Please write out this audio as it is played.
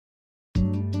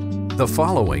The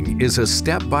following is a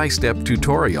step-by-step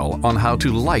tutorial on how to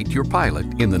light your pilot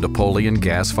in the Napoleon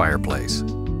Gas Fireplace.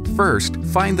 First,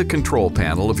 find the control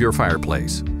panel of your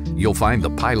fireplace. You'll find the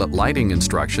pilot lighting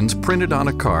instructions printed on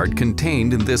a card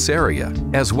contained in this area,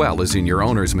 as well as in your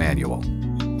owner's manual.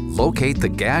 Locate the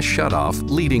gas shutoff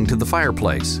leading to the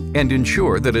fireplace and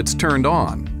ensure that it's turned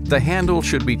on. The handle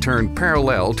should be turned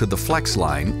parallel to the flex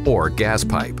line or gas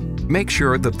pipe. Make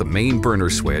sure that the main burner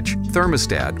switch,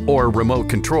 thermostat, or remote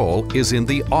control is in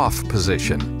the off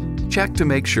position. Check to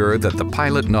make sure that the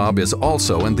pilot knob is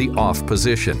also in the off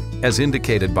position, as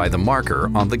indicated by the marker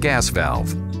on the gas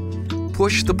valve.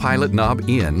 Push the pilot knob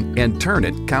in and turn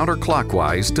it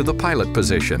counterclockwise to the pilot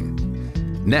position.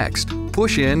 Next,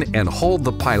 push in and hold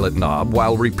the pilot knob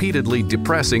while repeatedly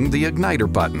depressing the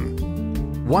igniter button.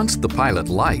 Once the pilot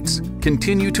lights,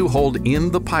 continue to hold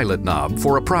in the pilot knob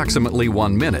for approximately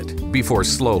 1 minute before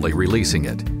slowly releasing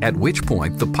it, at which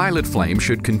point the pilot flame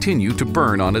should continue to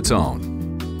burn on its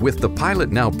own. With the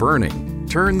pilot now burning,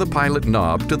 turn the pilot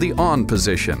knob to the on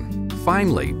position.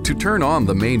 Finally, to turn on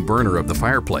the main burner of the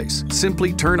fireplace,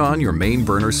 simply turn on your main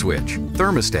burner switch,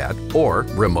 thermostat, or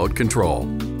remote control.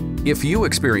 If you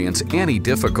experience any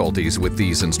difficulties with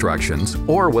these instructions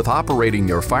or with operating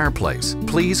your fireplace,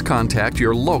 please contact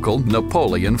your local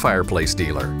Napoleon fireplace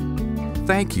dealer.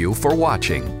 Thank you for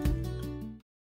watching.